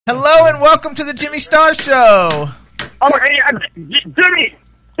Hello and welcome to the Jimmy Star Show. Oh, hey, Jimmy,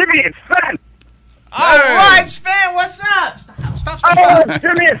 it's Sven. All right, Sven, what's up? Stop. Oh,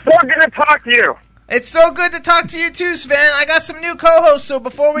 Jimmy, it's so good to talk to you. It's so good to talk to you too, Sven. I got some new co-hosts, so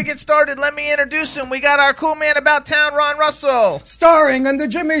before we get started, let me introduce them. We got our cool man about town, Ron Russell. Starring on the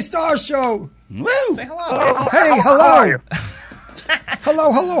Jimmy Star Show. Woo! Say hello. Hey, hello.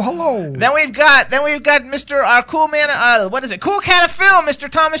 Hello. Then we've got Mr. Our cool man. Cool cat of film, Mr.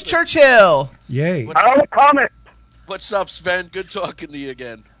 Thomas Churchill. Yay. Comment. What's up, Sven? Good talking to you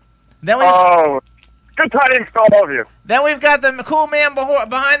again. Then good tidings to all of you. Then we've got the cool man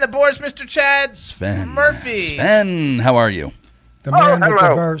behind the boards, Mr. Chad Sven Murphy. Sven, how are you? The man with the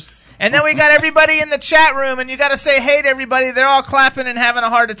hello. verse. And then we got everybody in the chat room, and you got to say hey to everybody. They're all clapping and having a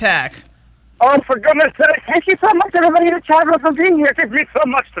heart attack. Oh, for goodness sake, thank you so much, everybody in the chat room, for being here. It means so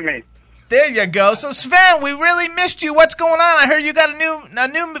much to me. There you go. So, Sven, we really missed you. What's going on? I heard you got a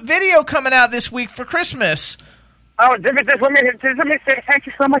new video coming out this week for Christmas. Oh, Jimmy, just let me say thank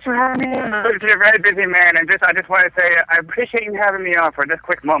you so much for having me on. You're a very busy man, and I just want to say I appreciate you having me on for this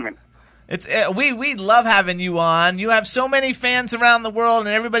quick moment. We love having you on. You have so many fans around the world, and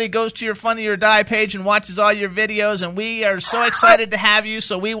everybody goes to your Funny or Die page and watches all your videos, and we are so excited to have you.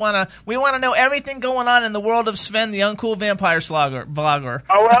 So we wanna know everything going on in the world of Sven, the Uncool Vampire Vlogger.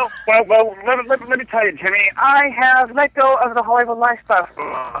 Oh well. Let me tell you, Jimmy. I have let go of the Hollywood lifestyle.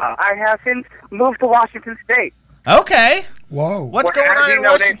 I have since moved to Washington State. Okay. Whoa. What's going on as you in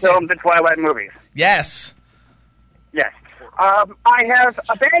know, Washington? They filmed the Twilight movies. Yes. Yes. I have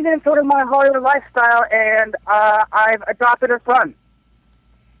abandoned sort of my Hollywood lifestyle, and I've adopted a son.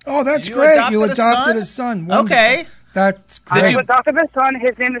 Oh, that's You great. adopted You a adopted son? a son. Wonderful. Okay. That's I great. adopted a son.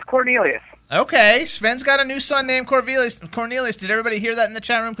 His name is Cornelius. Okay. Sven's got a new son named Cornelius. Did everybody hear that in the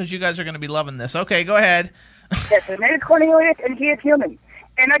chat room? Because you guys are going to be loving this. Okay, go ahead. Yes, his name is Cornelius, and he is human.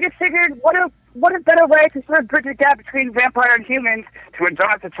 And I just figured, what a better way to sort of bridge the gap between vampire and humans to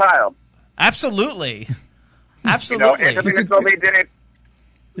adopt a child. Absolutely. You Absolutely. know, and they did it.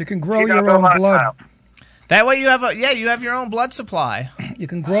 You can grow You your know, own blood. child. That way you have your own blood supply. You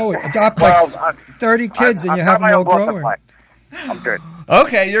can grow it. Adopt Well, 30 kids and you I've have got my them all own blood growing. supply. I'm good.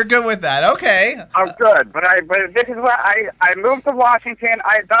 Okay, you're good with that. Okay. I'm good, but this is why I moved to Washington.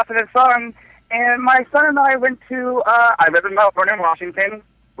 I adopted a son, and my son and I went to. I live in Mount Vernon, Washington,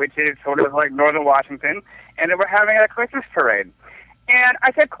 which is sort of like northern Washington, and they were having a Christmas parade. And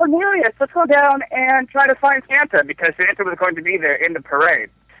I said, Cornelius, let's go down and try to find Santa, because Santa was going to be there in the parade.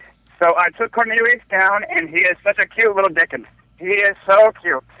 So I took Cornelius down, and he is such a cute little Dickens. He is so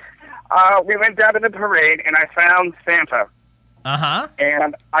cute. We went down to the parade, and I found Santa. Uh-huh.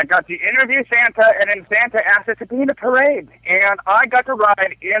 And I got to interview Santa, and then Santa asked us to be in the parade. And I got to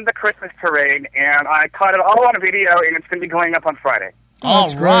ride in the Christmas parade, and I caught it all on video, and it's going to be going up on Friday. All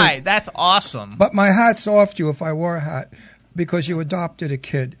That's right. great. That's awesome. But my hat's off to you if I wore a hat, because you adopted a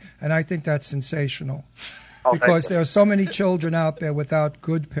kid, and I think that's sensational. Oh, Because thank you. there are so many children out there without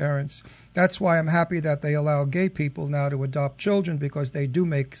good parents. That's why I'm happy that they allow gay people now to adopt children, because they do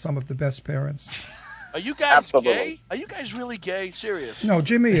make some of the best parents. Are you guys Absolutely. gay? Are you guys really gay? Serious? No,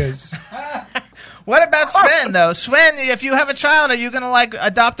 Jimmy is. What about Sven, though? Sven, if you have a child, are you going to,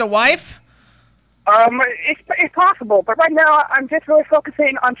 adopt a wife? It's possible, but right now I'm just really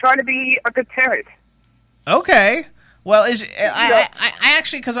focusing on trying to be a good parent. Okay. Well, I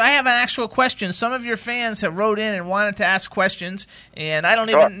actually, because I have an actual question. Some of your fans have wrote in and wanted to ask questions, and I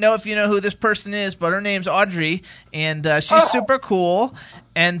don't even know if you know who this person is, but her name's Audrey, and she's super cool.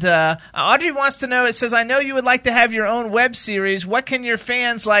 And Audrey wants to know, it says, I know you would like to have your own web series. What can your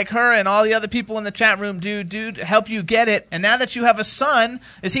fans like her and all the other people in the chat room do to help you get it? And now that you have a son,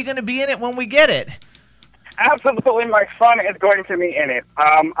 is he going to be in it when we get it? Absolutely, my son is going to be in it.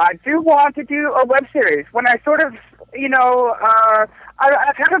 I do want to do a web series. When I sort of,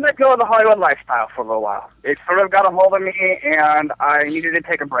 I've had to let go of the Hollywood lifestyle for a little while. It sort of got a hold of me, and I needed to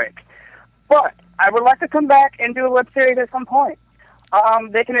take a break. But I would like to come back and do a web series at some point.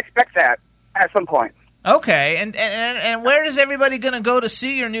 They can expect that at some point. Okay, and where is everybody going to go to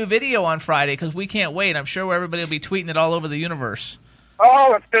see your new video on Friday? Because we can't wait. I'm sure everybody will be tweeting it all over the universe.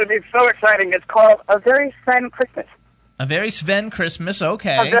 Oh, it's going to be so exciting. It's called A Very Sven Christmas. A Very Sven Christmas,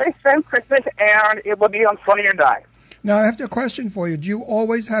 okay. A Very Sven Christmas, and it will be on Funny or Die. Now, I have a question for you. Do you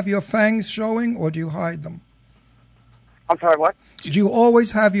always have your fangs showing, or do you hide them? I'm sorry, what? Do you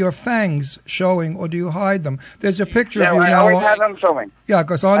always have your fangs showing, or do you hide them? There's a picture of you I now. always have them showing. Yeah,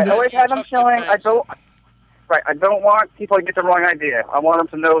 because I on the, always have them showing. I don't want people to get the wrong idea. I want them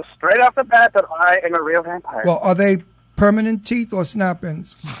to know straight off the bat that I am a real vampire. well, are they permanent teeth or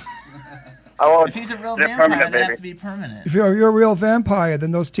snap-ins? Oh, If he's a real they're vampire, permanent, they have baby. to be permanent. If you're a real vampire,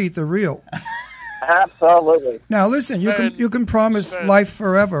 then those teeth are real. Absolutely. Now listen, you can promise life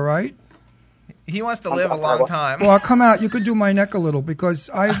forever, right? He wants to live a long time. Well, I'll come out. You could do my neck a little because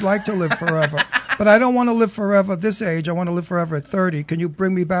I'd like to live forever. But I don't want to live forever at this age. I want to live forever at 30. Can you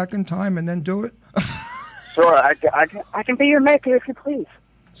bring me back in time and then do it? Sure, I can be your maker if you please.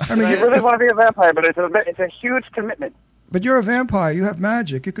 I mean, You really want to be a vampire, but it's a huge commitment. but you're a vampire. You have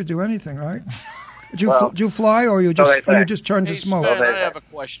magic. You could do anything, right? Do you fly or you just turn to Hey, smoke? Sven, I have a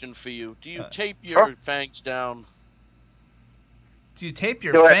question for you. Do you tape your fangs down? Do you tape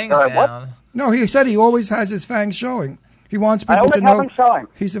your fangs down? What? No, he said he always has his fangs showing. He wants I people always to have know them showing.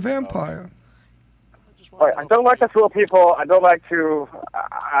 he's a vampire. I don't like to fool people. I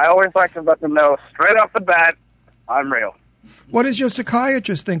always like to let them know straight off the bat, I'm real. What does your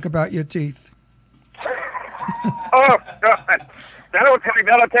psychiatrist think about your teeth? Oh, God. That'll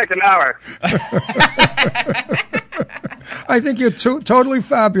take an hour. I think you're totally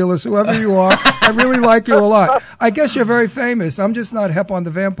fabulous, whoever you are. I really like you a lot. I guess you're very famous. I'm just not hip on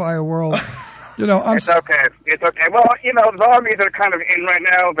the vampire world. It's okay. It's okay. Well, zombies are kind of in right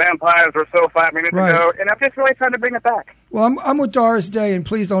now. Vampires were so 5 minutes ago, and I'm just really trying to bring it back. Well, I'm with Doris Day, and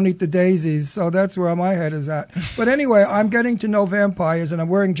please don't eat the daisies. So that's where my head is at. But anyway, I'm getting to know vampires, and I'm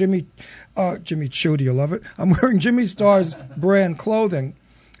wearing Jimmy Choo. Do you love it? I'm wearing Jimmy Starr's brand clothing,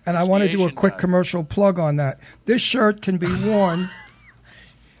 and I want to do a quick commercial plug on that. This shirt can be worn.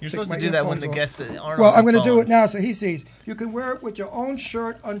 You're supposed to do that when the guests aren't. Well, I'm going to do it now so he sees. You can wear it with your own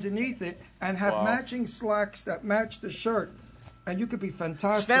shirt underneath it and have matching slacks that match the shirt. And you could be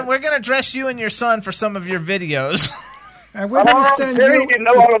fantastic. Sven, we're going to dress you and your son for some of your videos. And we're going to send you. You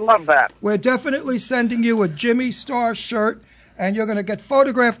know I would love that. We're definitely sending you a Jimmy Star shirt, and you're going to get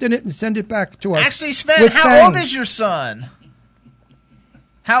photographed in it and send it back to us. Actually, Sven, how old is your son?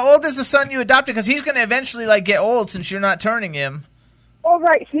 How old is the son you adopted? Because he's going to eventually get old since you're not turning him. All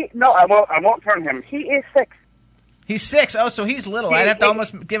right. I won't turn him. He is 6. He's 6. Oh, so he's little. I'd have to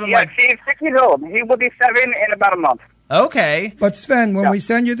almost give him he's 6 years old. He will be 7 in about a month. Okay. But Sven, when we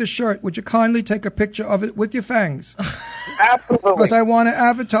send you the shirt, would you kindly take a picture of it with your fangs? Absolutely. Because I want to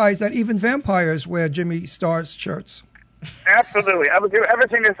advertise that even vampires wear Jimmy Star's shirts. Absolutely. I will do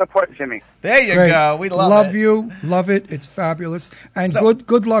everything to support Jimmy. There you go. We love it. Love it. It's fabulous. And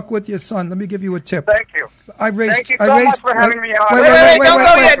good luck with your son. Let me give you a tip. Thank you. Thank you so much for having me on.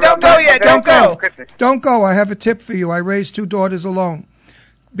 Wait, don't go yet. Don't go. I have a tip for you. I raised 2 daughters alone.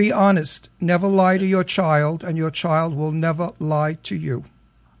 Be honest. Never lie to your child, and your child will never lie to you.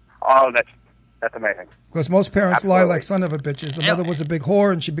 Oh, that's amazing. Because most parents lie like son of a bitches. The mother was a big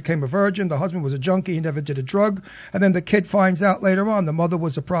whore and she became a virgin. The husband was a junkie. He never did a drug. And then the kid finds out later on the mother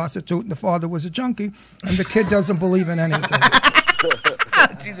was a prostitute and the father was a junkie. And the kid doesn't believe in anything.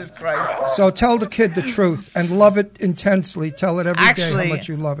 Jesus Christ. So tell the kid the truth and love it intensely. Tell it every day how much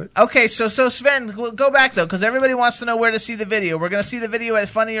you love it. Okay, so Sven, we'll go back, though, because everybody wants to know where to see the video. We're going to see the video at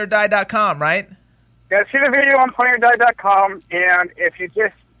funnyordie.com, right? Yeah, see the video on funnyordie.com, and if you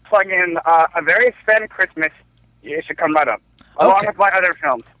just plug in a Very Sven Christmas, it should come right up, along with my other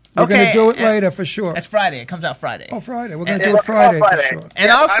films. We're going to do it later for sure. It's Friday. It comes out Friday. Oh, Friday. We're going to do it Friday for sure. And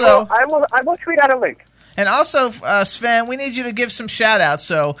yeah, also, I will tweet out a link. And also, Sven, we need you to give some shout-outs.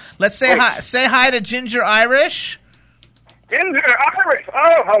 So let's say hi to Ginger Irish. Ginger Irish.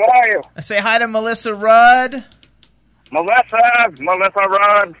 Oh, how are you? Say hi to Melissa Rudd. Melissa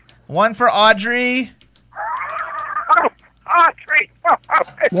Rudd. One for Audrey. Oh, Audrey.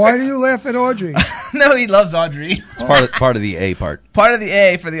 Why do you laugh at Audrey? No, he loves Audrey. It's part of the A part. Part of the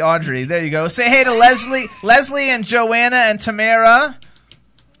A for the Audrey. There you go. Say hey to Leslie and Joanna and Tamara.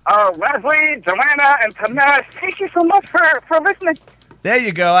 Leslie, Joanna, and Tamara, thank you so much for listening. There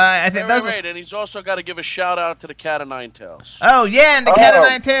you go. I think those. Right, and he's also got to give a shout out to the Cat of Nine Tails. Oh yeah, and the Cat of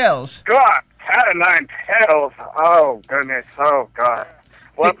Nine Tails. God, Cat of Nine Tails. Oh goodness. Oh God.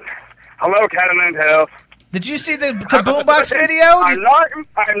 Well, hello, Cat of Nine Tails. Did you see the Kaboom Box video? I'm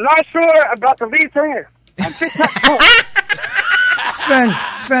not sure about the lead singer. I'm just not sure.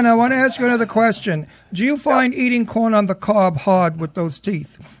 Sven, I want to ask you another question. Do you find eating corn on the cob hard with those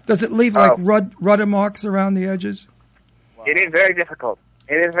teeth? Does it leave like rudder marks around the edges? It is very difficult.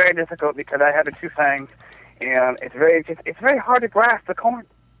 It is very difficult because I have the 2 fangs, and it's very hard to grasp the corn.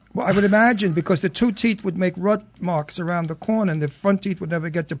 Well, I would imagine because the 2 teeth would make rut marks around the corn, and the front teeth would never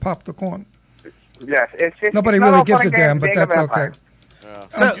get to pop the corn. Yes, it's just nobody really gives a damn, but that's okay. Yeah.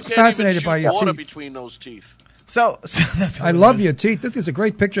 So I'm fascinated by your teeth. Between those teeth. So that's I love your teeth. This is a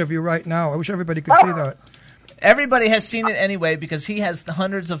great picture of you right now. I wish everybody could see that. Everybody has seen it anyway because he has the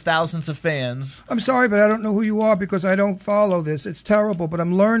hundreds of thousands of fans. I'm sorry, but I don't know who you are because I don't follow this. It's terrible, but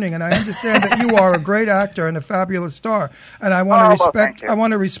I'm learning, and I understand that you are a great actor and a fabulous star, and I want to respect. I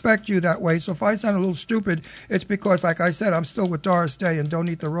want to respect you that way. So if I sound a little stupid, it's because, like I said, I'm still with Doris Day and don't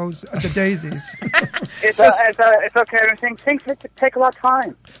eat the daisies. It's okay. Things take a lot of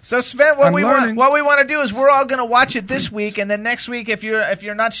time. So Sven, what we want to do is we're all going to watch it this week, and then next week, if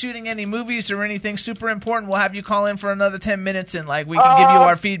you're not shooting any movies or anything super important, we'll have you call in for another 10 minutes, and we can give you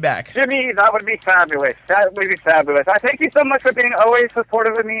our feedback. Jimmy, that would be fabulous. That would be fabulous. I thank you so much for being always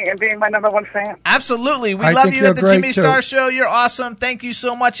supportive of me and being my #1 fan. Absolutely, we love you at the Jimmy Star Show. You're awesome. Thank you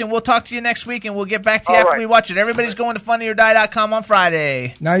so much, and we'll talk to you next week, and we'll get back to you after we watch it. Everybody's going to funnyordie.com on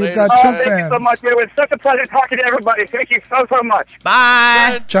Friday. Now you've got 2 fans. Thank you so much. It was such a pleasure talking to everybody. Thank you so much.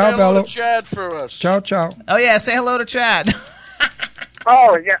 Bye. Ciao, Bello. Chad for us. Ciao, ciao. Oh yeah, say hello to Chad.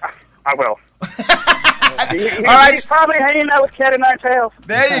 Oh yeah, I will. All right. He's probably hanging out with Cat and Nine Tails.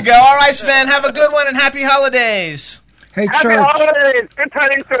 There you go. All right, Sven. Have a good one and happy holidays. Hey, Happy holidays. Good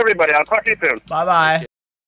tidings to everybody. I'll talk to you soon. Bye-bye.